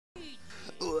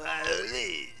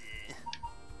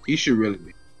He should really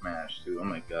be smashed too. Oh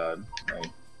my god.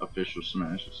 Like, official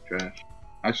smash is trash.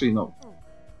 Actually, no.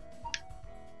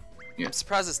 I'm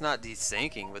surprised it's not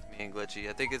desyncing with me and Glitchy.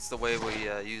 I think it's the way we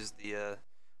use the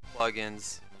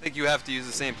plugins. I think you have to use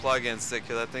the same plugins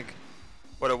because I think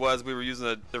what it was, we were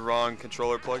using the wrong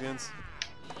controller plugins.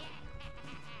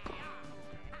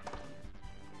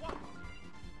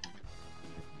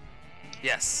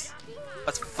 Yes.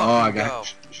 Let's fucking go.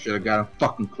 Should have got him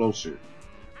fucking closer.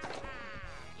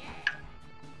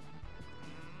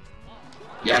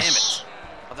 Yes.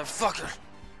 Damn it, motherfucker.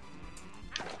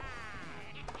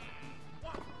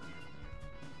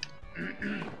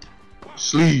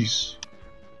 Sleaze.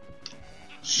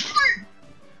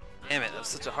 Damn it, that was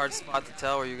such a hard spot to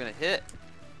tell where you're gonna hit.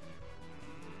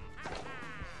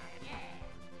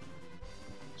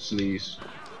 Sleaze.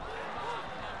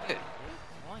 Hey.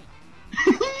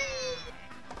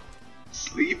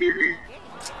 Sleepy.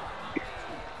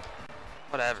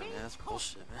 Whatever, man. That's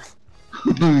bullshit,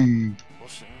 man.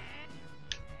 Bullshit.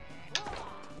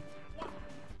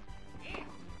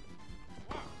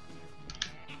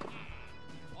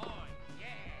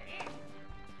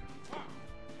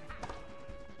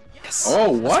 Yes.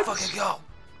 Oh, what? Let's fucking go.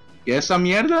 ¿Y esa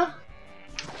mierda?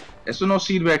 Eso no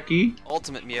sirve aquí.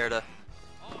 Ultimate mierda.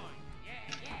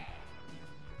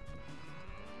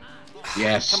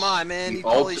 Yes. Come on, man. You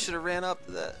probably should have ran up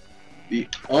to that. The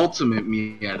ultimate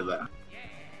mierda.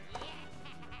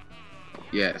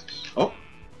 Yes. Oh.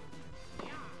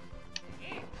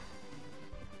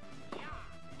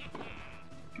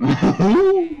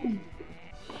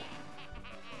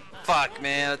 Fuck,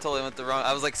 man. I totally went the wrong.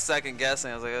 I was like second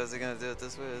guessing. I was like, oh, is he gonna do it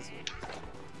this way?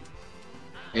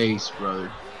 Ace,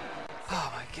 brother.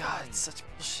 Oh my god, it's such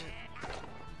bullshit.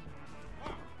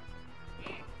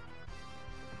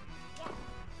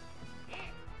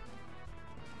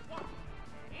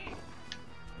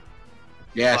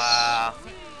 Yes. Wow.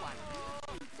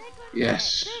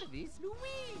 Yes.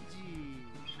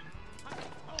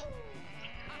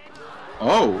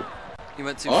 Oh. You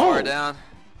went too far down.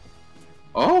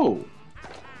 Oh.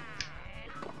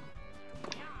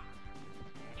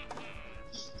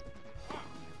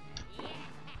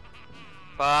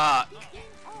 Fuck.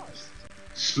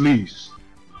 Sleaze.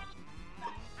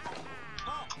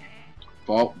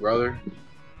 Fault, brother.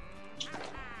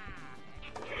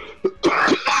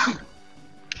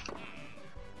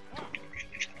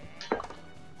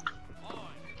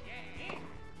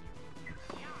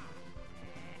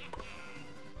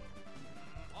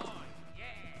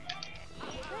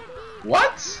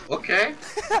 What? Okay.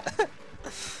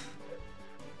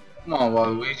 Come on,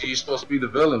 Waluigi, you're supposed to be the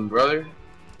villain, brother.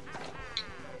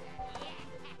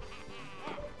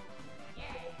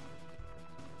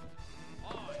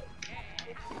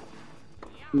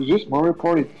 Is this Mario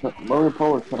Party? Mario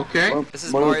Power Tennis? Okay. This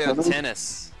is Mario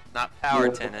Tennis, not Power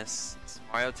Tennis. It's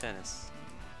Mario Tennis,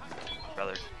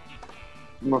 brother.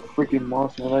 I'm a freaking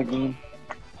monster in that game.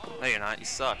 No, you're not. You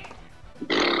suck.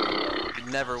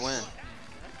 You'd never win.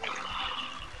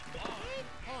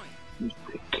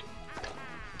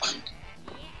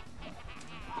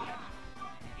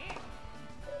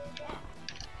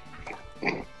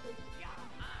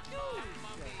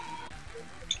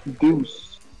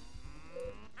 Deuce.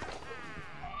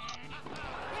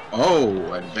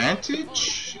 Oh,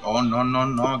 advantage? Oh, no, no,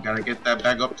 no. Gotta get that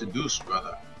back up to deuce,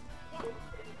 brother.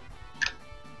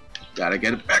 Gotta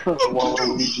get it back up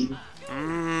to deuce.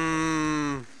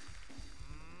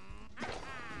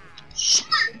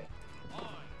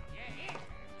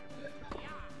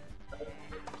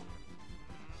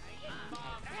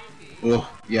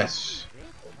 Oh, yes.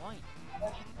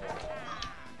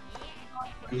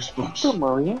 Goosebumps. Good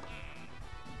Mario.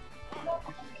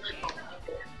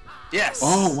 Yes.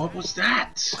 Oh, what was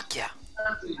that? Fuck yeah.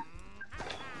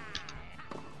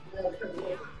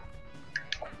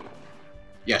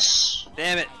 Yes.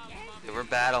 Damn it. Dude, we're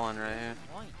battling right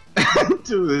here.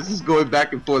 Dude, this is going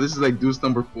back and forth. This is like deuce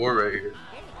number 4 right here.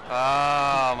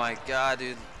 Oh my god,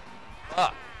 dude.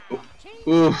 Fuck.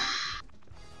 Oof.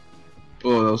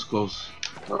 Oh, that was close.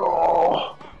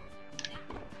 Oh.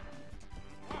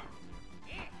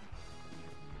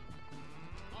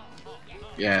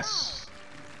 Yes.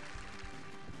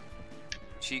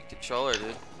 Cheat controller,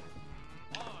 dude.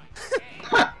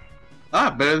 Ah,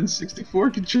 better than 64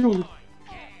 controller.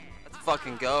 Let's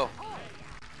fucking go.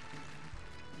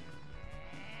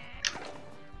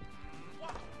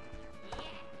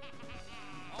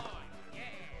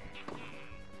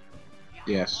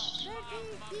 Yes.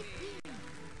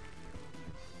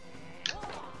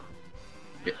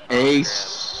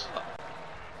 Ace.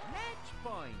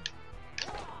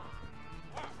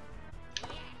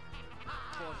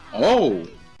 Oh.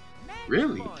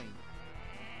 Really?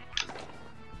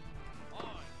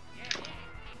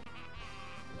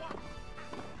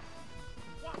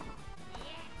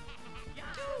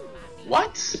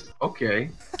 What? Okay.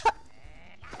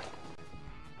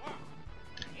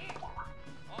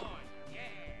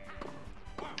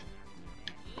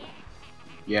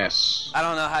 Yes. I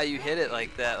don't know how you hit it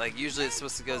like that. Like usually it's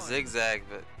supposed to go zigzag,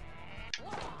 but.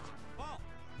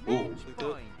 Ooh.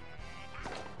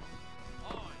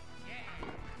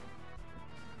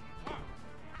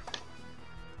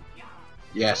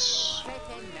 Yes.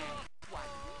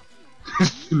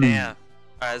 Damn.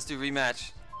 Alright, let's do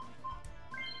rematch.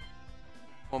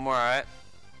 One more, alright?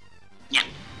 Yeah.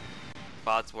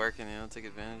 Bot's working, you know, take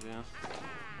advantage, you know.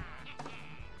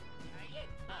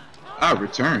 Ah,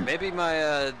 return. Maybe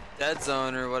my dead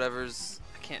zone or whatever's.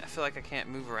 I feel like I can't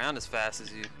move around as fast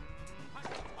as you.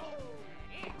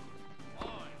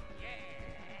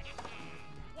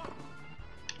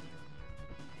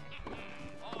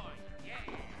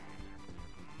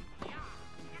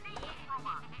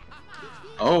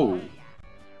 Oh.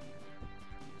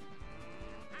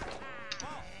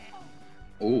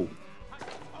 Oh.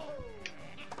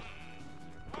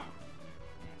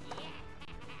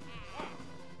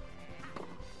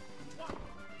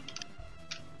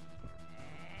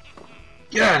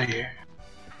 Get out of here.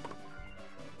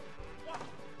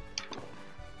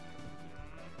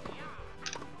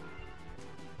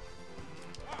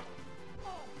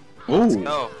 Let's Oh.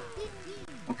 go.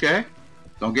 Okay.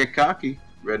 Don't get cocky,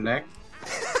 redneck.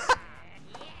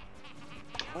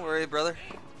 Don't worry, brother.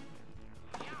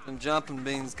 Get them jumping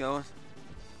beans going.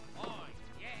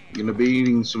 You're gonna be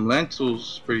eating some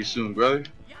lentils pretty soon, brother.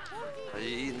 Are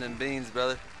you eating them beans,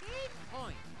 brother?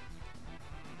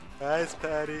 Nice,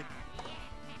 Patty.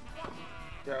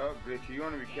 Yo, Glitchy, you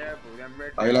wanna be careful. Them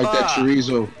red How you like that Ah.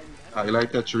 chorizo? How you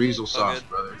like that chorizo sauce, good.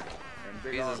 brother?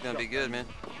 Pizza's gonna be good, man.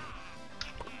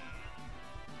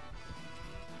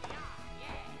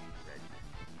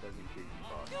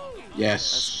 That's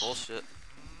Yes. bullshit.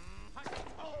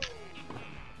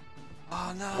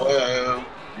 Oh no. Well.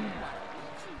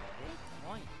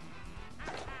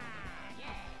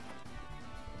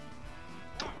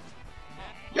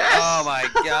 Yes. Oh my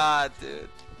god, dude.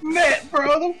 Net,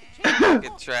 bro.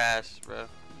 Fucking trash, bro.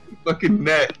 Fucking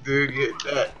net, dude. Get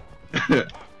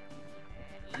that.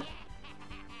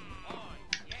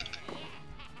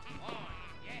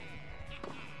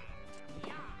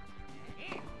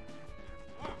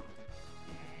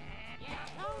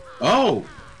 Oh.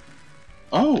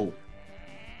 Oh.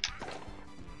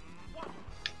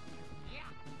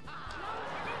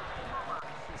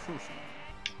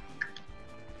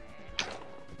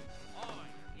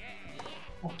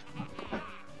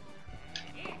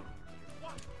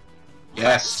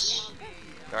 Yes.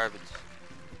 Garbage.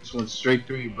 This went straight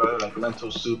through you, brother, like lentil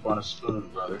soup on a spoon,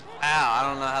 brother. Ow, I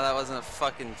don't know how that wasn't a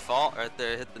fucking fault right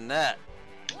there. It hit the net.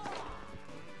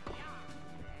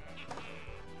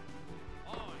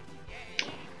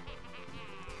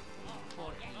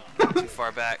 Too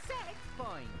far back.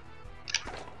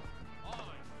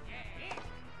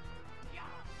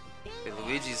 Hey,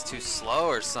 Luigi's too slow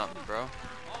or something, bro.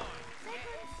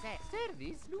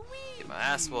 Get my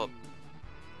ass whooped.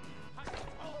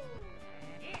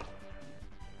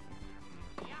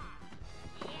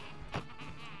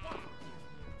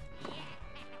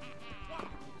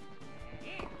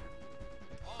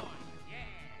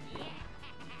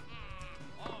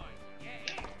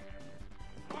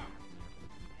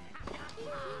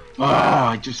 Oh,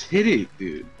 I just hit it,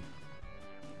 dude.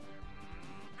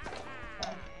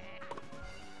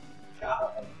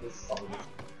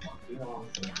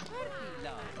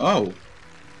 Oh.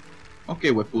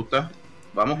 Ok, hueputa.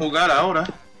 Vamos a jugar ahora.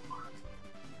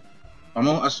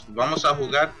 Vamos a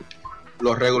jugar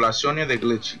las regulaciones de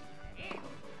glitchy.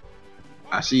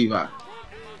 Así va.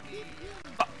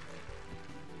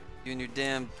 You and your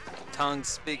damn tongue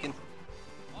speaking.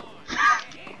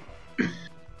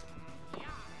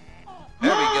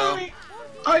 There we go.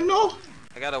 I know.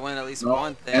 I gotta win at least No,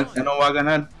 one thing. él no va a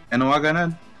ganar. Él no va a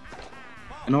ganar.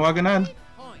 Él no va a ganar.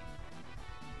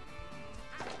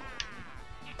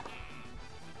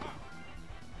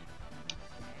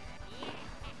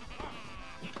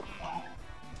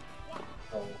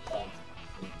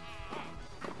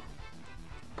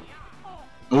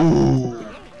 Ooh.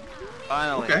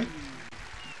 Finally. Okay.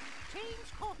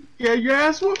 Yeah, your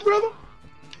ass whooped, brother.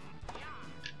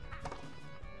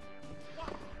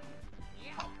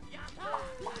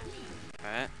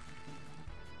 Alright.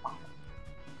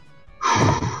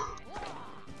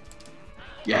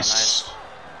 Yes.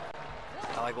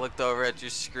 Nice. I like looked over at your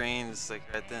screen, it's like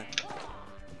right then.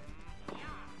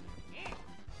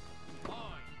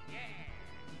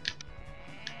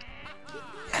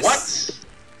 Yes. What?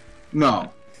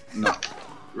 No. No.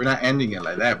 We're not ending it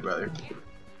like that, brother.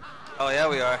 Oh yeah,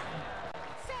 we are.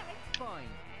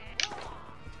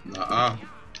 Nuh-uh.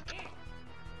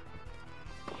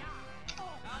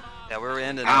 Yeah, we're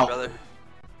ending it, Ow. brother.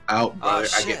 Out, brother.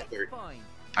 Oh, I get shit. third.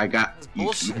 I got That's you.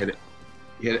 bullshit. You hit it.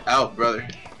 You hit it out, brother.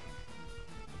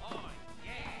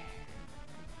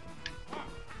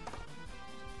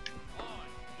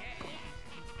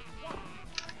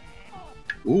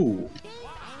 Ooh.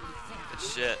 Good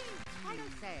shit.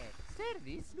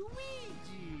 Service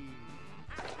Luigi.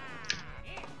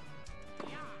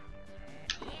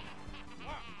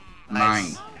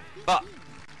 Nine. Fuck.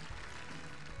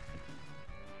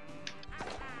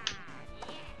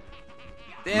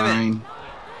 Damn it. 9.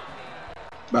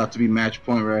 About to be match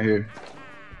point right here.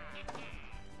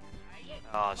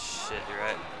 Oh shit, you're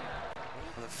right.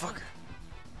 Motherfucker.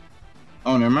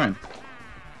 Oh, never mind.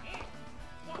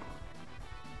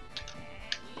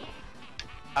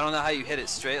 I don't know how you hit it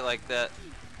straight like that.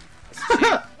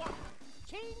 That's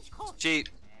cheap. It's cheap.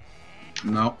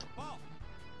 No.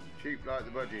 Cheap like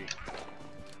the budgie.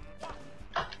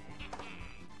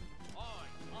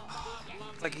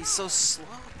 It's like he's so slow.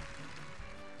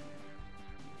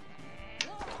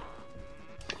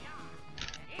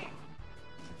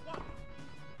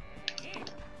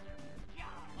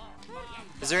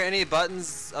 Is there any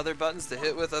buttons, other buttons to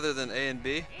hit with other than A and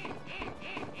B?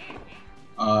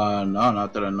 No,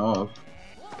 not that I know of.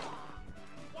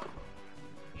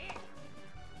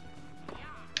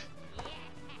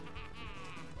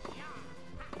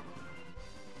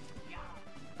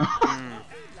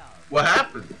 What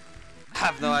happened? I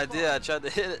have no idea. I tried to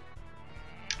hit it.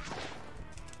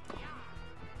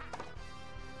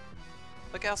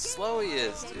 Look how slow he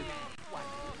is, dude.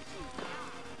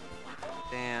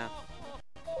 Damn.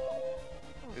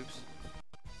 Oops.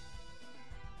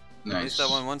 At least Nice.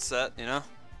 I won one set, you know?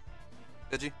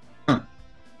 Did you?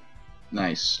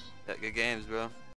 Nice. Yeah, good games, bro.